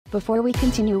Before we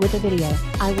continue with the video,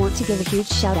 I want to give a huge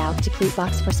shout out to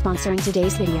Clutebox for sponsoring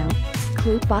today's video.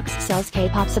 Clutebox sells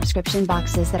K-pop subscription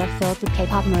boxes that are filled with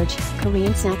K-pop merch,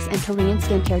 Korean snacks and Korean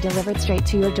skincare delivered straight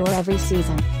to your door every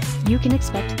season. You can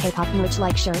expect K-pop merch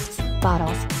like shirts,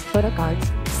 bottles, photo cards,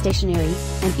 stationery,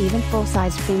 and even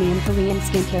full-sized premium Korean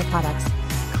skincare products.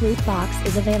 Clutebox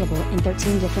is available in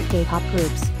 13 different K-pop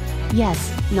groups.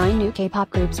 Yes, 9 new K-pop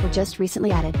groups were just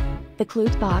recently added. The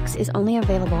Clutebox is only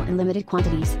available in limited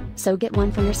quantities, so get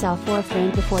one for yourself or a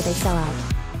friend before they sell out.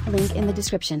 Link in the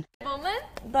description.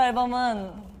 또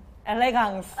앨범은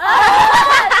엘레강스.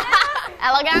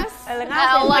 Elegance?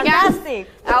 Fantastic.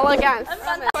 Elegance.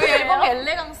 저희 앨범이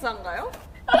엘레강스한가요?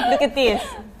 Look at this.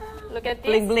 Look at this.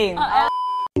 Bling bling.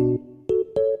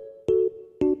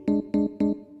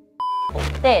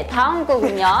 네, 다음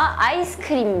곡은요.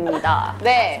 아이스크림입니다.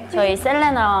 네. 저희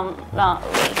셀레나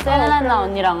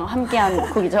언니랑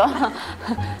함께한 곡이죠.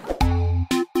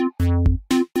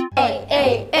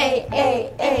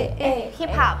 Hip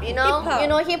hop, you know? You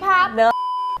know hip hop? 네.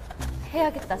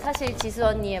 해야겠다. 사실 지수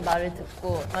언니의 말을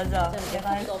듣고 맞아. 내가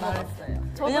말했어요.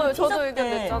 저도 의견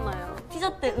냈잖아요.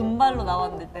 티저 때 음발로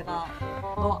나왔는데 내가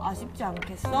너 아쉽지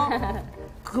않겠어?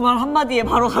 그 말 한마디에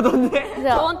바로 가던데.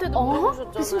 저한테도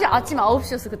물어보셨잖아요. 심지어 아침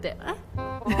 9시였어 그때.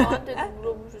 저한테도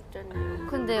물어보셨잖아요.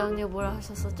 근데 언니가 뭐라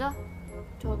하셨었죠?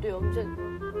 저도 염색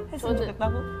했으면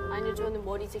좋겠다고? 아니요, 저는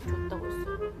머리색 좋다고 했어요.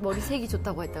 머리색이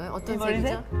좋다고 했다고요? 어떤 머리색?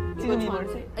 색이죠? 지금 이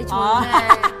머리색? 아니, 저는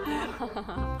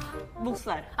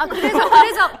목살. 아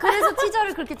그래서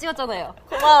티저를 그렇게 찍었잖아요.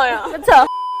 고마워요. 그렇죠?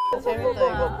 재밌다,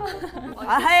 이거.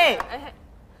 아 헤이!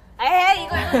 에헤이,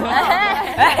 이거.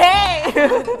 에헤이!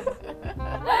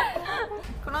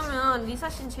 그러면 리사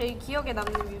씨는 제일 기억에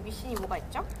남는 뮤비 씬이 뭐가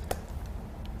있죠?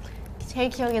 제일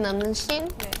기억에 남는 씬?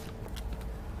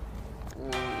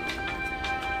 네.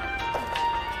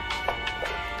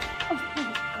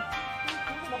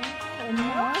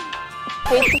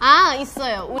 아,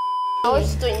 있어요. 우리 나올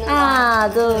수도 있는 거. 하나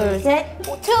둘 셋.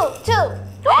 투!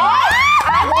 뭐야?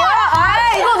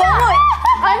 이거 너무.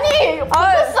 아니,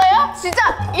 던졌어요?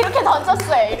 진짜 이렇게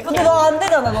던졌어요. 이렇게. 근데 너 안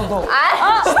되잖아, 너도.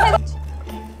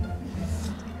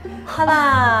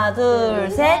 하나, 둘,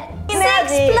 셋.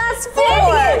 힘내야지.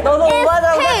 너도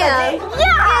오바라고 했지?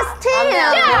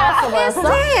 It's 10.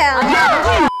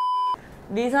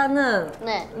 리사는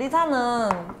네.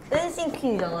 댄싱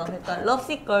퀸이잖아. 그러니까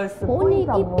럽시 걸스.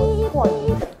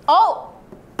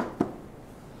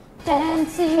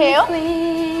 해요?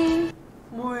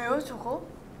 뭐예요, 저거?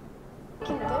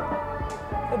 이게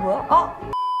뭐야? 어?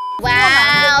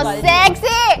 와우, 섹시!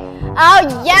 Oh,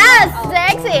 yes,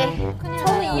 섹시!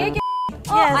 저는 이 얘기.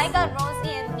 I got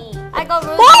Rosie and me. I got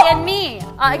Rosie and me.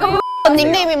 아 이거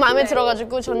닉네임이 마음에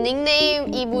들어가지고 전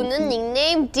닉네임, 이분은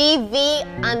닉네임 DV_.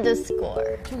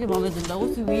 저게 마음에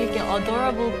든다고? 그 위에 게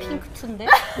adorable pink 툰데?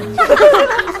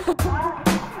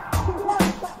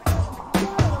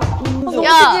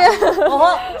 야!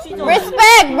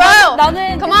 Respect, bro!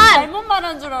 나는 Come on! 잘못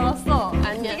말한 줄 알았어.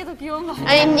 아니야. 이게 더 귀여운 거 아니야?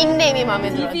 아니, 닉네임이 마음에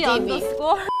들어, DV DV.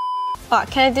 underscore.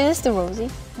 Can I do this to Rosie?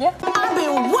 Yeah. I've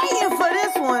been waiting for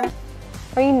this one.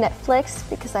 Are you Netflix?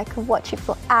 Because I could watch it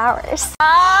for hours.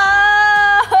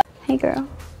 Hey girl,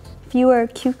 if you were a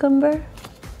cucumber,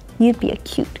 you'd be a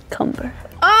cute cumber.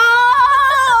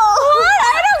 Oh! What?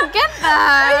 I don't get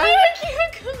that.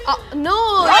 No.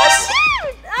 Oh,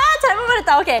 shit! 잘못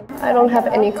말했다. 오케이. I don't have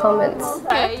any comments.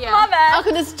 Okay, yeah.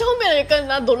 근데 처음에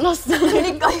나 놀랐어.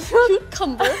 그러니까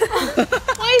cucumber.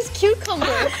 Why is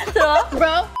cucumber?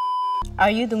 Bro. Are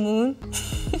you the moon?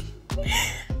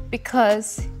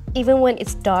 Because even when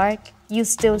it's dark, you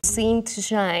still seem to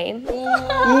shine.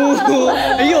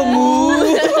 Are you a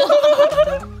moon?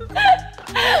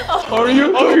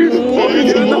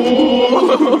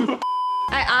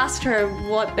 I asked her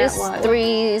what that was.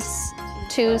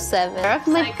 327.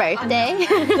 My birthday.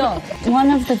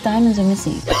 One of the diamonds are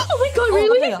missing. Oh my god,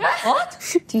 really? What?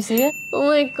 Do you see it? Oh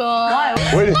my god.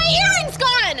 My earring's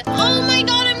gone! Oh my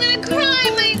god, I'm gonna cry!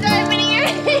 My diamond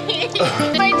earring!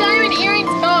 My diamond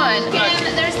earring's gone!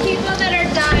 And there's people that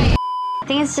are dying. I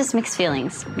think it's just mixed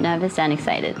feelings. Nervous and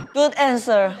excited. Good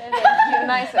answer.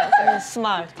 Nice answer.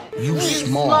 Smart.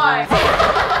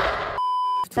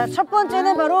 자, 첫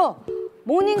번째는 바로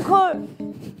모닝콜.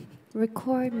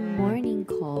 Record morning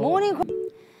call. 모닝콜.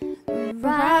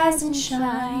 Rise and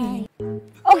shine.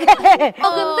 오케이. 근데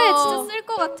진짜 쓸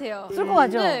것 같아요. 쓸 것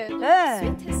같죠? 네.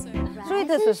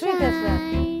 스윗했어요. 스윗했어요.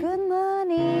 Good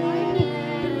morning.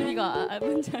 우리가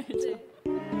뭔지 알지?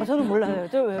 저는 몰라요.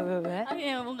 왜?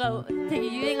 아니 뭔가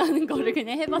되게 유행하는 거를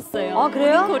그냥 해봤어요. 아,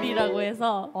 그래요? 모닝콜이라고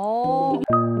해서.